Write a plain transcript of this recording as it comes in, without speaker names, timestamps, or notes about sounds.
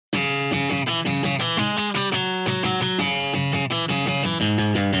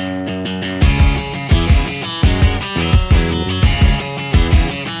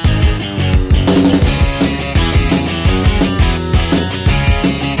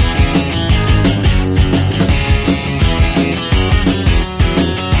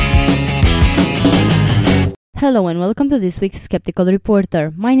Hello and welcome to this week's Skeptical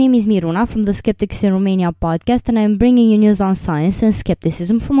Reporter. My name is Miruna from the Skeptics in Romania podcast, and I am bringing you news on science and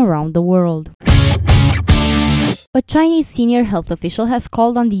skepticism from around the world. A Chinese senior health official has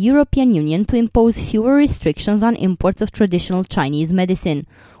called on the European Union to impose fewer restrictions on imports of traditional Chinese medicine.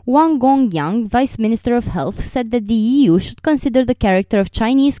 Wang Gongyang, Vice Minister of Health, said that the EU should consider the character of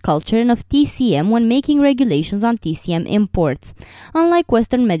Chinese culture and of TCM when making regulations on TCM imports. Unlike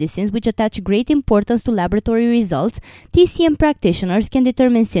Western medicines, which attach great importance to laboratory results, TCM practitioners can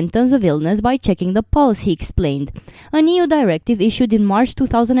determine symptoms of illness by checking the pulse, he explained. An EU directive issued in March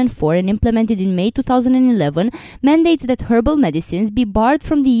 2004 and implemented in May 2011 mandates that herbal medicines be barred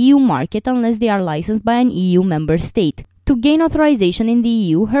from the EU market unless they are licensed by an EU member state. To gain authorization in the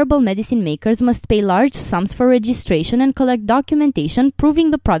EU, herbal medicine makers must pay large sums for registration and collect documentation proving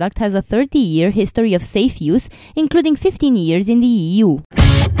the product has a 30-year history of safe use, including 15 years in the EU.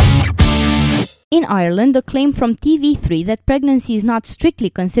 In Ireland, a claim from TV3 that pregnancy is not strictly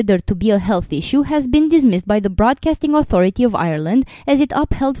considered to be a health issue has been dismissed by the Broadcasting Authority of Ireland as it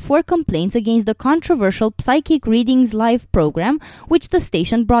upheld 4 complaints against the controversial Psychic Readings Live program, which the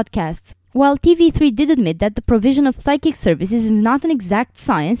station broadcasts. While TV3 did admit that the provision of psychic services is not an exact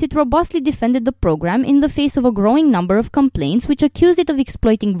science, it robustly defended the program in the face of a growing number of complaints which accused it of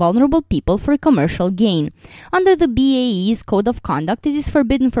exploiting vulnerable people for commercial gain. Under the BAE's Code of Conduct, it is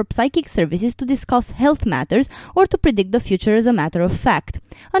forbidden for psychic services to discuss health matters or to predict the future as a matter of fact.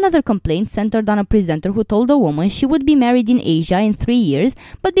 Another complaint centered on a presenter who told a woman she would be married in Asia in 3 years,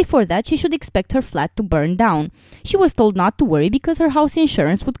 but before that she should expect her flat to burn down. She was told not to worry because her house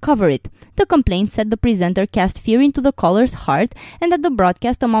insurance would cover it. The complaint said the presenter cast fear into the caller's heart and that the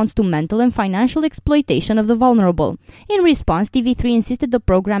broadcast amounts to mental and financial exploitation of the vulnerable. In response, TV3 insisted the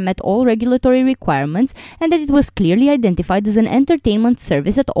program met all regulatory requirements and that it was clearly identified as an entertainment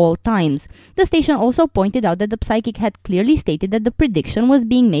service at all times. The station also pointed out that the psychic had clearly stated that the prediction was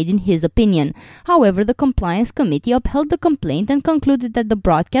being made in his opinion. However, the Compliance Committee upheld the complaint and concluded that the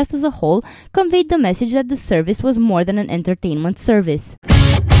broadcast as a whole conveyed the message that the service was more than an entertainment service.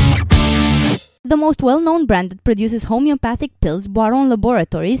 The most well-known brand that produces homeopathic pills, Boiron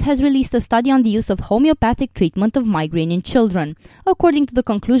Laboratories, has released a study on the use of homeopathic treatment of migraine in children. According to the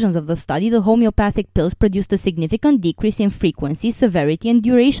conclusions of the study, the homeopathic pills produced a significant decrease in frequency, severity, and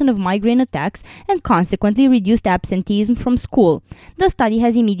duration of migraine attacks and consequently reduced absenteeism from school. The study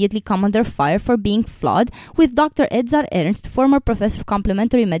has immediately come under fire for being flawed, with Dr. Edzard Ernst, former professor of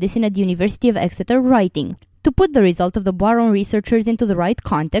complementary medicine at the University of Exeter, writing, "To put the result of the Boiron researchers into the right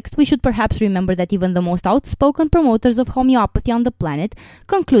context, we should perhaps remember that even the most outspoken promoters of homeopathy on the planet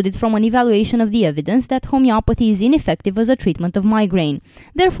concluded from an evaluation of the evidence that homeopathy is ineffective as a treatment of migraine.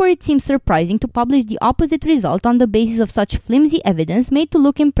 Therefore, it seems surprising to publish the opposite result on the basis of such flimsy evidence made to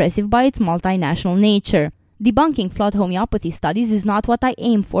look impressive by its multinational nature. Debunking flawed homeopathy studies is not what I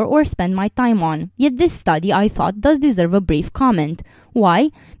aim for or spend my time on. Yet this study, I thought, does deserve a brief comment.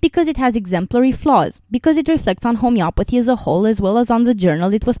 Why? Because it has exemplary flaws. Because it reflects on homeopathy as a whole as well as on the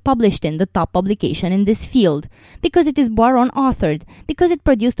journal it was published in, the top publication in this field. Because it is Boiron authored. Because it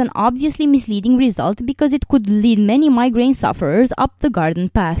produced an obviously misleading result. Because it could lead many migraine sufferers up the garden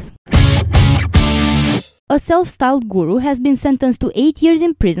path." A self-styled guru has been sentenced to 8 years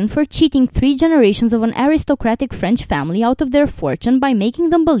in prison for cheating 3 generations of an aristocratic French family out of their fortune by making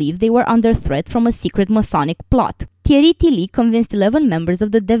them believe they were under threat from a secret Masonic plot. Thierry Tilly convinced 11 members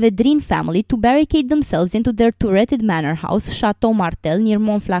of the de Vedrine family to barricade themselves into their turreted manor house, Château Martel, near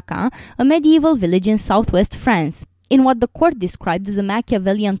Montflacin, a medieval village in southwest France. In what the court described as a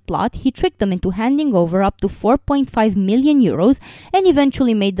Machiavellian plot, he tricked them into handing over up to 4.5 million euros and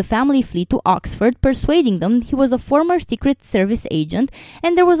eventually made the family flee to Oxford, persuading them he was a former Secret Service agent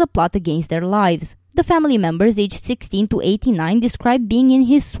and there was a plot against their lives. The family members, aged 16 to 89, described being in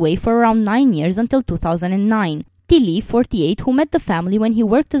his sway for around 9 years until 2009. Tilly, 48, who met the family when he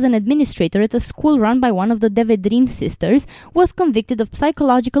worked as an administrator at a school run by one of the de Vedrine sisters, was convicted of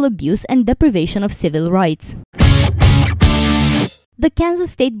psychological abuse and deprivation of civil rights. The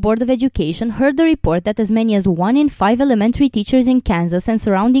Kansas State Board of Education heard the report that as many as 1 in 5 elementary teachers in Kansas and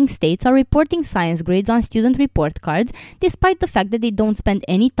surrounding states are reporting science grades on student report cards, despite the fact that they don't spend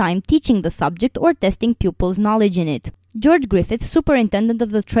any time teaching the subject or testing pupils' knowledge in it. George Griffith, superintendent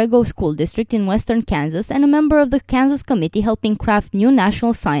of the Trego School District in western Kansas and a member of the Kansas committee helping craft new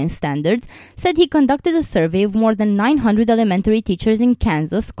national science standards, said he conducted a survey of more than 900 elementary teachers in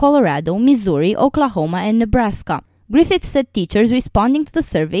Kansas, Colorado, Missouri, Oklahoma, and Nebraska. Griffith said teachers responding to the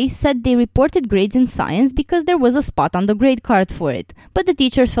survey said they reported grades in science because there was a spot on the grade card for it, but the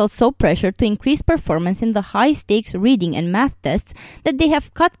teachers felt so pressured to increase performance in the high-stakes reading and math tests that they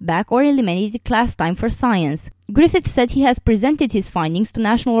have cut back or eliminated class time for science. Griffith said he has presented his findings to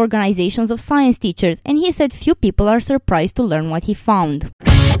national organizations of science teachers, and he said few people are surprised to learn what he found.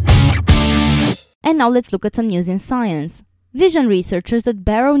 And now let's look at some news in science. Vision researchers at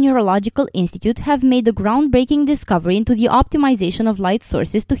Barrow Neurological Institute have made a groundbreaking discovery into the optimization of light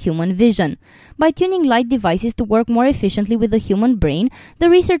sources to human vision. By tuning light devices to work more efficiently with the human brain, the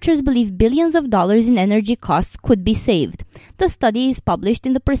researchers believe billions of dollars in energy costs could be saved. The study is published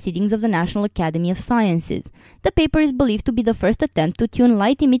in the Proceedings of the National Academy of Sciences. The paper is believed to be the first attempt to tune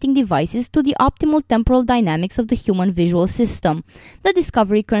light-emitting devices to the optimal temporal dynamics of the human visual system. The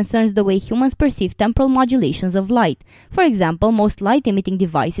discovery concerns the way humans perceive temporal modulations of light. For example, most light-emitting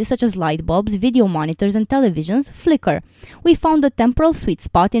devices such as light bulbs, video monitors, and televisions flicker. We found a temporal sweet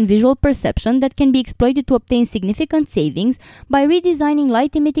spot in visual perception that can be exploited to obtain significant savings by redesigning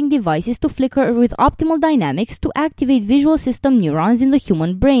light-emitting devices to flicker with optimal dynamics to activate visual system neurons in the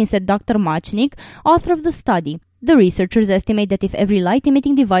human brain, said Dr. Machnik, author of the study. The researchers estimate that if every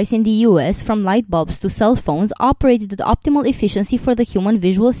light-emitting device in the US, from light bulbs to cell phones, operated at optimal efficiency for the human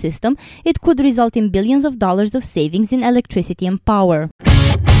visual system, it could result in billions of dollars of savings in electricity and power.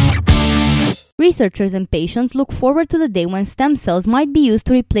 Researchers and patients look forward to the day when stem cells might be used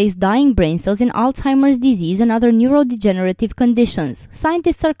to replace dying brain cells in Alzheimer's disease and other neurodegenerative conditions.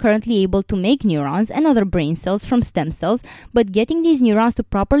 Scientists are currently able to make neurons and other brain cells from stem cells, but getting these neurons to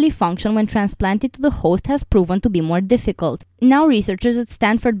properly function when transplanted to the host has proven to be more difficult. Now researchers at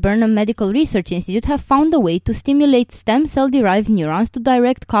Stanford Burnham Medical Research Institute have found a way to stimulate stem cell-derived neurons to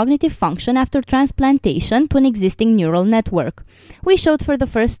direct cognitive function after transplantation to an existing neural network. We showed for the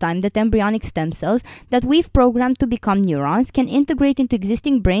first time that embryonic stem cells that we've programmed to become neurons can integrate into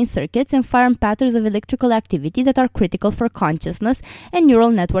existing brain circuits and fire patterns of electrical activity that are critical for consciousness and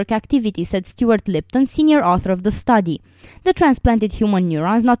neural network activity, said Stuart Lipton, senior author of the study. The transplanted human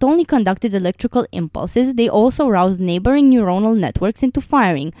neurons not only conducted electrical impulses, they also roused neighboring neuronal networks into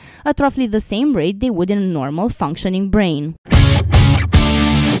firing at roughly the same rate they would in a normal functioning brain.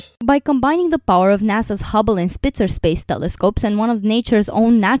 By combining the power of NASA's Hubble and Spitzer space telescopes and one of nature's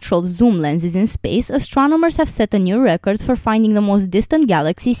own natural zoom lenses in space, astronomers have set a new record for finding the most distant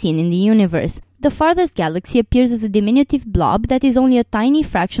galaxy seen in the universe. The farthest galaxy appears as a diminutive blob that is only a tiny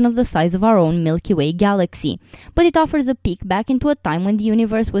fraction of the size of our own Milky Way galaxy. But it offers a peek back into a time when the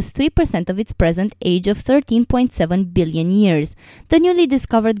universe was 3% of its present age of 13.7 billion years. The newly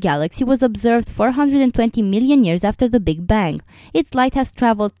discovered galaxy was observed 420 million years after the Big Bang. Its light has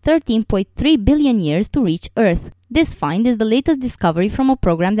traveled 13.3 billion years to reach Earth. This find is the latest discovery from a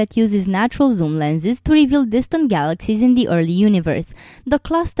program that uses natural zoom lenses to reveal distant galaxies in the early universe. The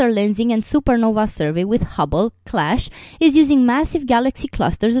Cluster Lensing and Supernova Survey with Hubble, CLASH, is using massive galaxy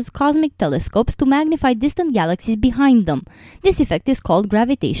clusters as cosmic telescopes to magnify distant galaxies behind them. This effect is called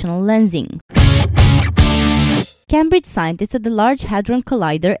gravitational lensing. Cambridge scientists at the Large Hadron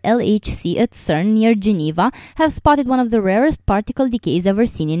Collider LHC at CERN near Geneva have spotted one of the rarest particle decays ever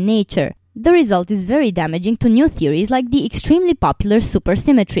seen in nature. The result is very damaging to new theories like the extremely popular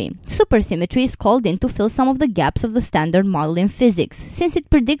supersymmetry. Supersymmetry is called in to fill some of the gaps of the standard model in physics. Since it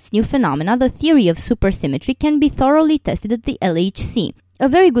predicts new phenomena, the theory of supersymmetry can be thoroughly tested at the LHC. A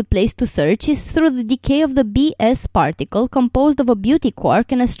very good place to search is through the decay of the BS particle composed of a beauty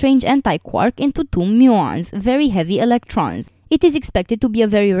quark and a strange antiquark into two muons, very heavy electrons. It is expected to be a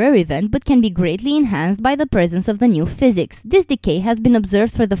very rare event but can be greatly enhanced by the presence of the new physics. This decay has been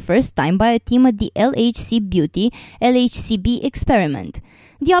observed for the first time by a team at the LHC Beauty LHCb experiment.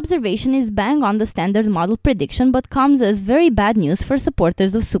 The observation is bang on the standard model prediction but comes as very bad news for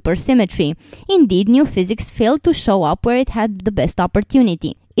supporters of supersymmetry. Indeed, new physics failed to show up where it had the best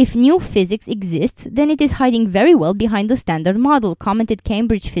opportunity. If new physics exists, then it is hiding very well behind the standard model, commented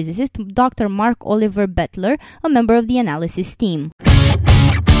Cambridge physicist Dr. Mark Oliver Bettler, a member of the analysis team.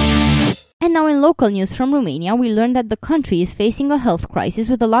 And now in local news from Romania, we learned that the country is facing a health crisis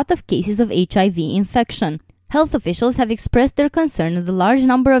with a lot of cases of HIV infection. Health officials have expressed their concern at the large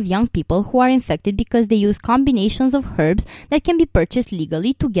number of young people who are infected because they use combinations of herbs that can be purchased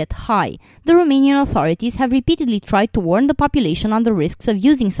legally to get high. The Romanian authorities have repeatedly tried to warn the population on the risks of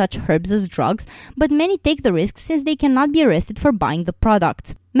using such herbs as drugs, but many take the risks since they cannot be arrested for buying the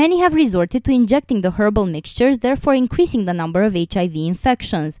products. Many have resorted to injecting the herbal mixtures, therefore increasing the number of HIV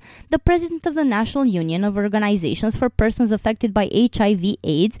infections. The president of the National Union of Organizations for Persons Affected by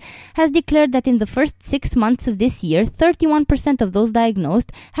HIV/AIDS has declared that in the first 6 months of this year, 31% of those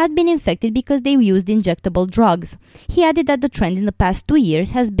diagnosed had been infected because they used injectable drugs. He added that the trend in the past 2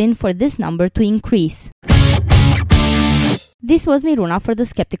 years has been for this number to increase. This was Miruna for The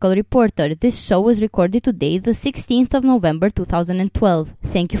Skeptical Reporter. This show was recorded today, the 16th of November 2012.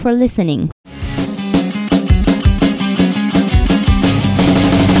 Thank you for listening.